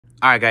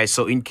All right, guys,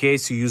 so in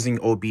case you're using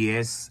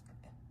OBS,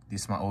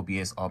 this is my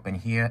OBS open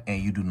here,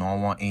 and you do not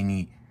want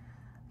any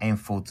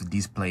info to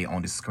display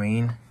on the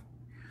screen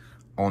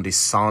on the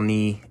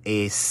Sony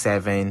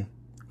a7IV.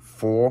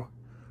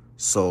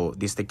 So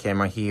this is the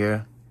camera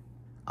here.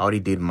 I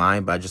already did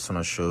mine, but I just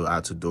want to show you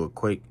how to do it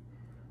quick.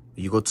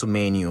 You go to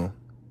menu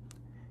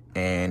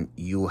and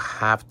you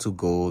have to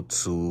go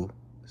to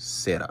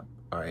setup.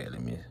 All right,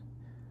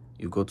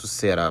 you go to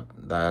setup.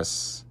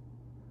 That's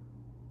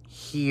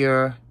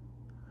here.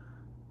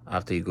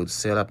 After you go to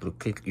setup,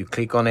 you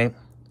click on it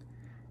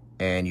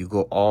and you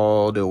go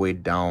all the way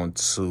down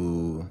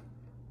to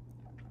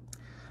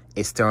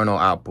external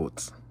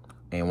output.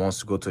 And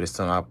once you go to the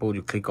external output,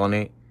 you click on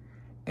it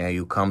and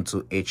you come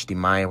to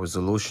HDMI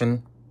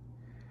resolution.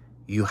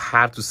 You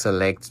have to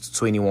select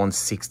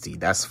 2160,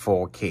 that's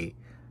 4K.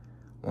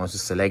 Once you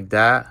select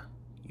that,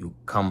 you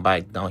come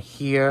back down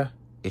here,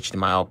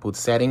 HDMI output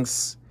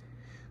settings.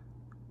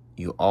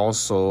 You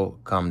also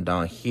come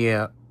down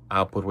here,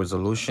 output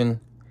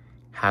resolution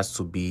has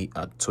to be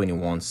at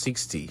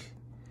 2160.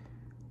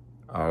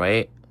 All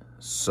right,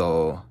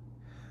 so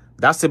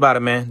that's about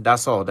it, man.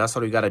 That's all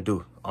you gotta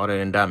do. Other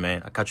than that,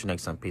 man, I'll catch you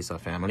next time. Peace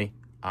out, family.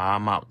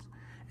 I'm out.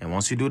 And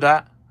once you do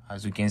that,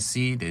 as you can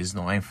see, there's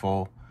no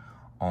info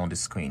on the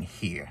screen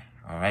here.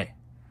 All right.